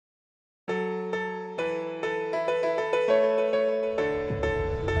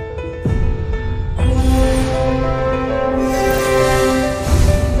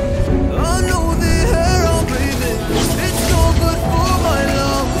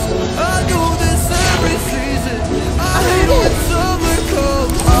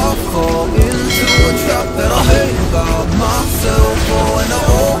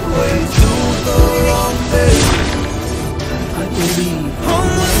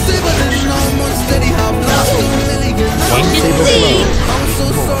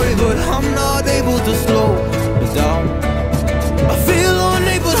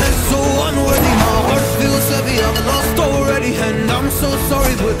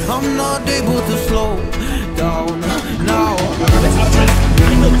I'm not able to slow down now.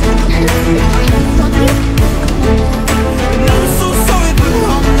 And I'm so sorry, but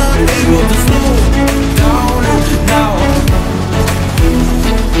I'm not able to slow down now.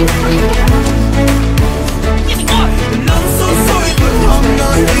 And I'm so sorry, but I'm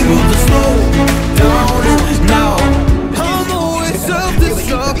not able to slow down now. I'm always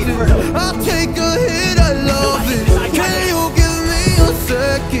self-destructive. I'll take a hit, I love it. Can you give me a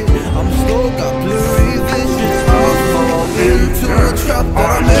second? I'm slow, got blurry vision. I'll fall into a trap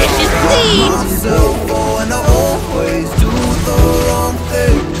that I made myself for, and I always do the wrong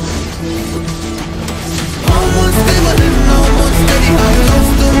thing. I'm unstable and I'm unsteady. I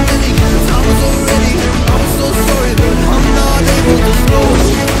lost a million times already. I'm so sorry, but I'm not able to slow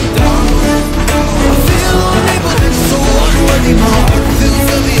down. I feel unable and so unworthy. My heart feels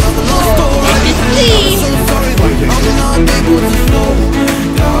heavy, I'm lost already. I'm so sorry, but I'm not able to slow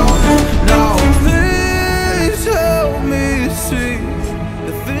down now. Please help me see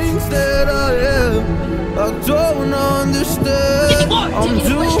the things that I am. I don't understand. I'm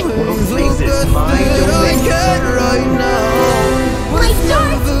doing the best that I can right now, but I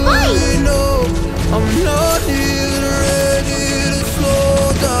never really know. I'm not even ready to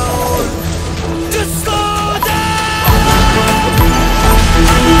slow down. Just slow down.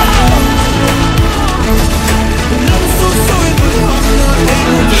 And I'm so sorry, but I'm not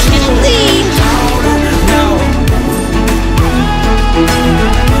able to slow down now.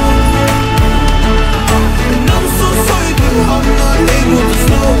 And I'm so sorry, but I'm not able to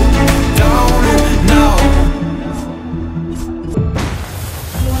slow down now.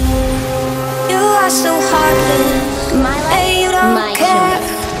 You are so heartless, and you don't care.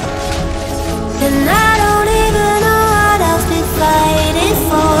 And I don't even know what else to fight it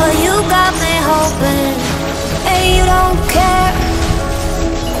for. You got me hoping, and you don't care.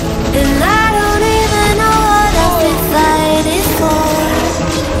 And I don't even know what else to fight it for.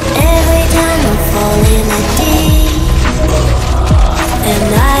 Every time I fall in the deep, and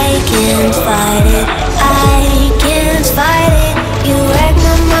I can't fight it, I can't fight it. You wreck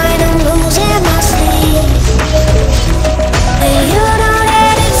my mind, I'm losing my sleep. And you know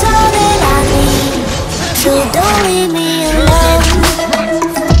that it's all that I need, so don't leave me alone.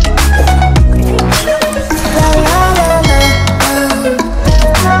 La la la la,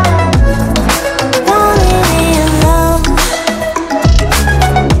 don't leave me alone.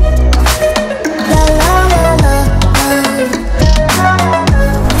 La la la la,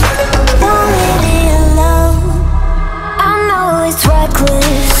 don't leave me alone. I know it's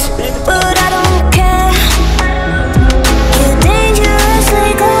reckless, but I don't care. You're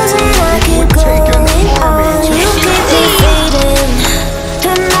dangerously close and I keep going on. You keep me fading,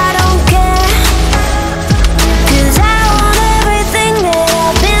 and I don't care. 'Cause I want everything that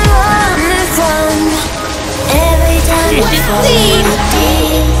I've been running from. Every time I fall in the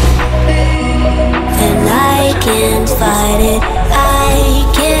deep, and I can't fight it, I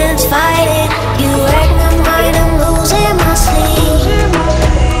can't fight it. You wreck my mind, I'm losing my sleep.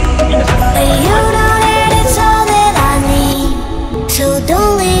 And you know that it's all that I need, so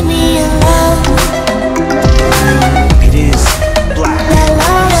don't leave me alone. It is black. La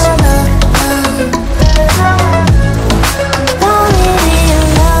la la la, don't leave me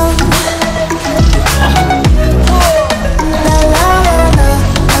alone. La la la la,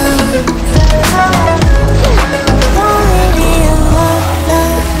 don't leave me alone.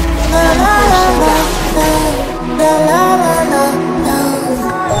 La la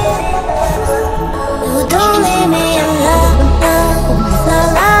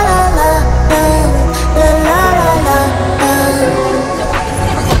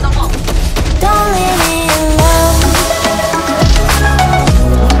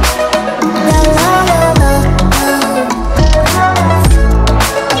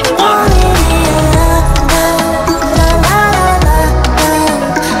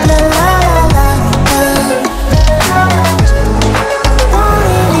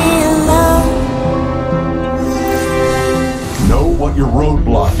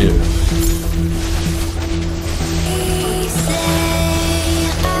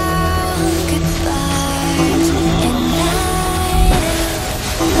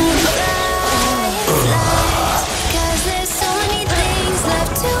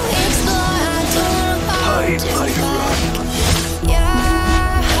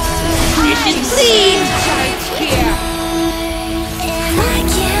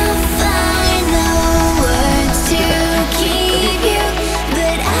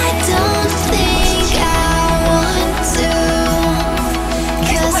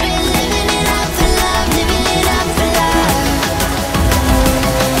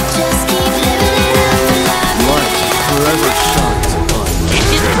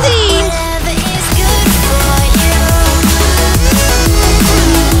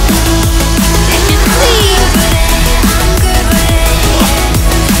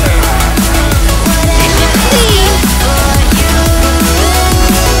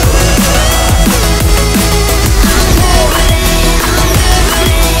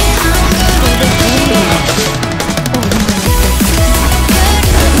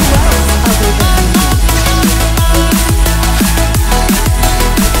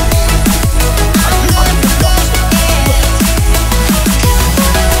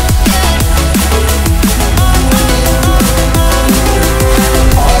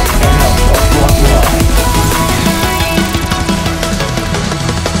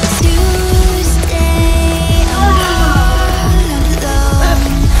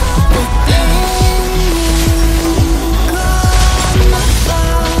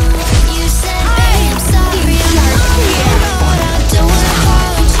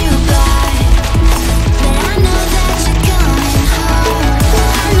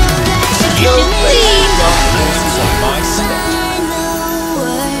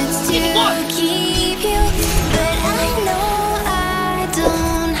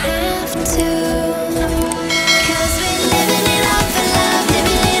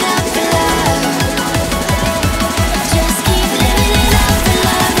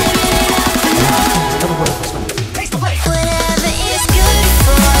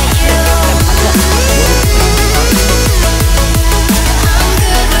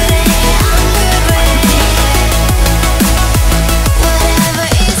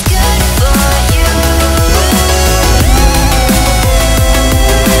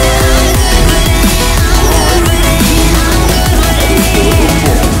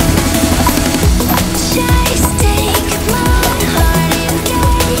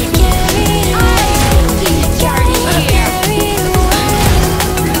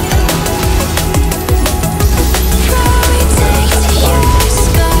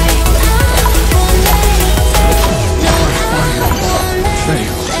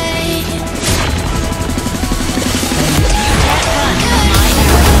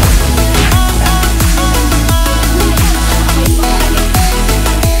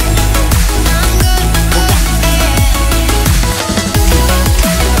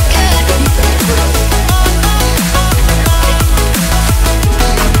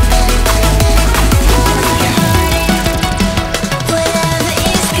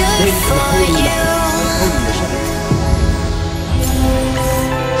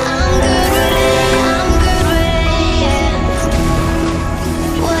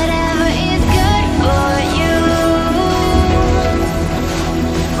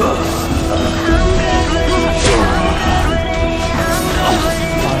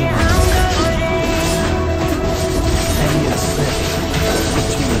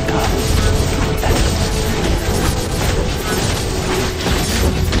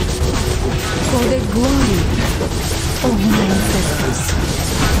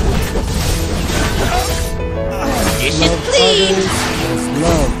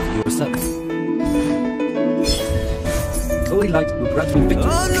Love yourself. Holy light will grant me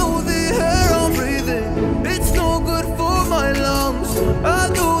victory. I know the air I'm breathing, it's no good for my lungs. I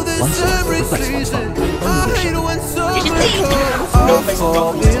know this every season, I hate when summer comes. I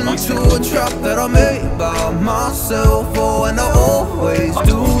fall into a trap that I made by myself. Oh, and I always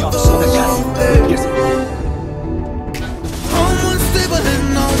do the wrong thing. I'm unstable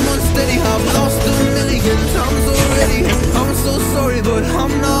and I'm unsteady, I've lost a million times already. I'm so sorry, but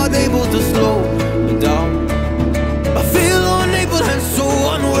I'm not able to slow down. I feel unable and so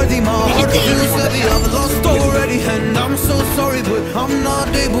unworthy, my heart feels heavy, I've lost already. And I'm so sorry, but I'm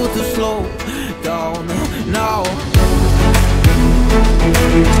not able to slow down now.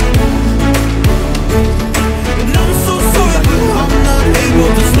 And I'm so sorry, but I'm not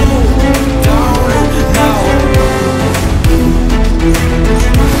able to slow down now.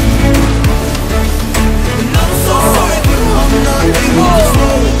 And I'm so sorry, but I'm not able to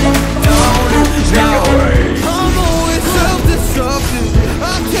slow down now. I'm always self-destructive,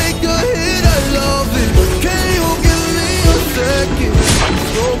 I take a hit, I love it. Can you give me a second?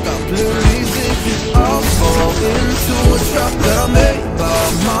 So got plenty thinking I'll fall into a trap that I made by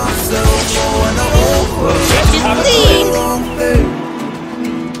myself. Oh, and I always do the wrong thing.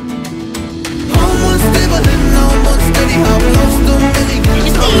 I'm unstable and I'm unsteady, I've lost a million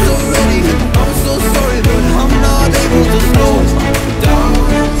times already. I'm so sorry, but I'm not able to slow down.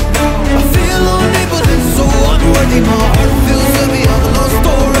 I feel unable and so unworthy, my heart feels heavy, I'm lost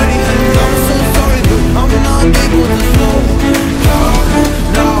already. And I'm so sorry, but I'm not able to slow down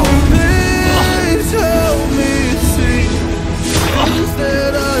now. Please help me see things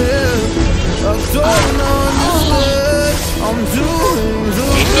that I am, I don't understand. I'm doing the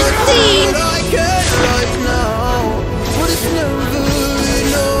best that I can right now, but it's never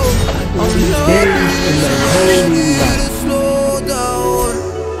enough. I'm not ready to slow down.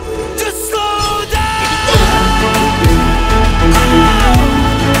 Just slow down.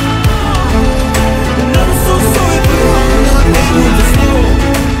 And I'm so sorry, but I'm not able to slow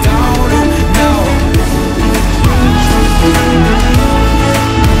down now.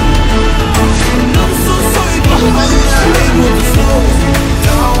 And I'm so sorry, but I'm not able to slow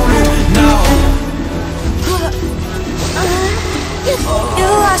down now.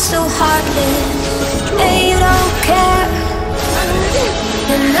 You are so heartless, and you don't care.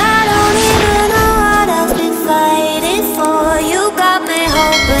 And I don't even know what I've been fighting for. You got me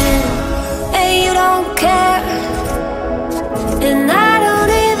hoping, and you don't care. And I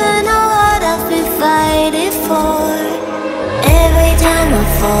don't even know what I've been fighting for. Every time I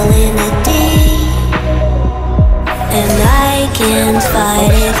fall in the deep, and I can't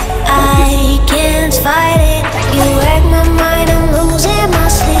fight it, I can't fight it. You wreck my mind, I'm losing my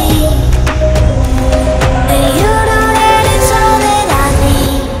sleep. And you know that it's all that I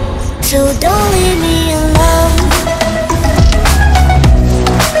need, so don't leave me alone.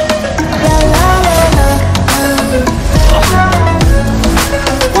 La la la la,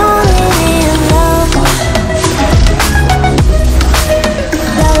 don't leave me alone.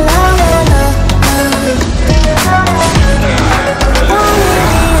 La la la la, don't leave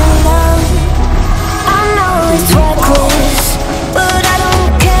me alone. I know it's reckless, but I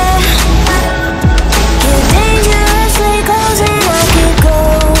don't care. You're dangerously close and I keep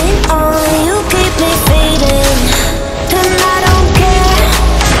going on. You keep me fading, and I don't care.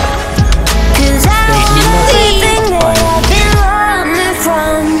 'Cause I want everything that I've been running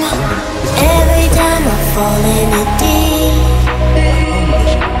from. Every time I fall in the deep,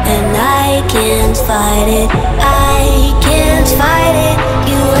 and I can't fight it, I can't fight it.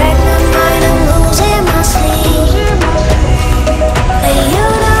 You wreck my mind, I'm losing my sleep. And you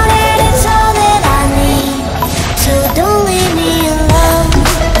know that it's all that I need, so don't leave me alone.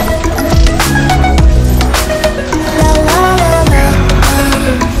 La la la la,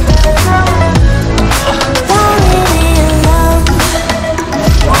 don't leave me alone.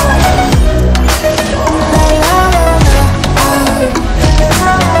 La la la la,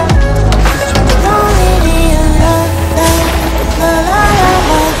 don't leave me alone. La la la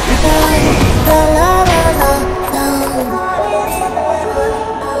la.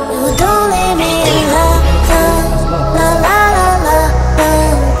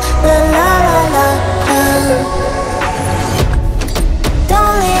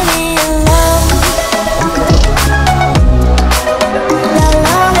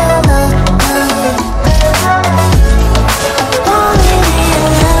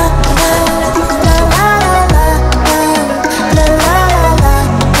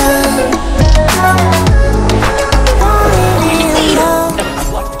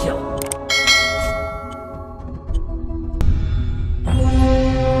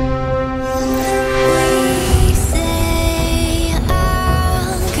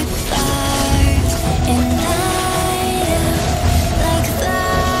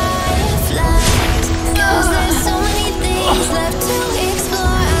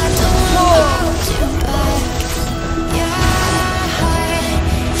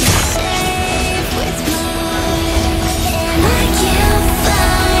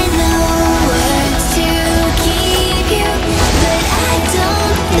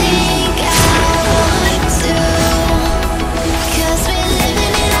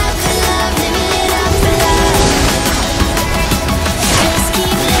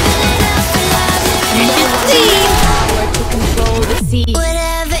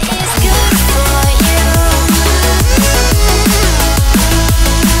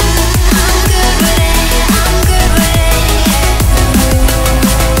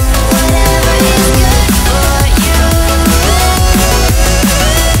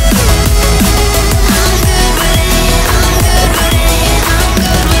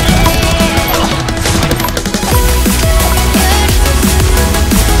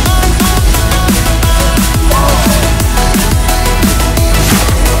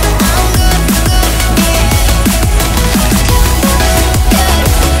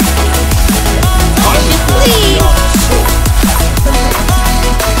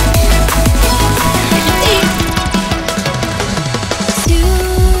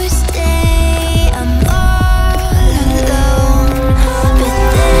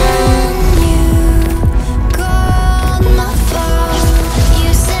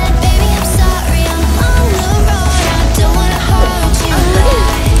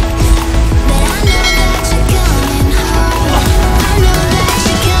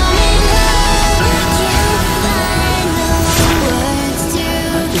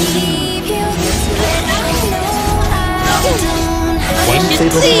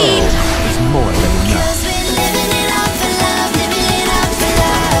 save the world is more than enough.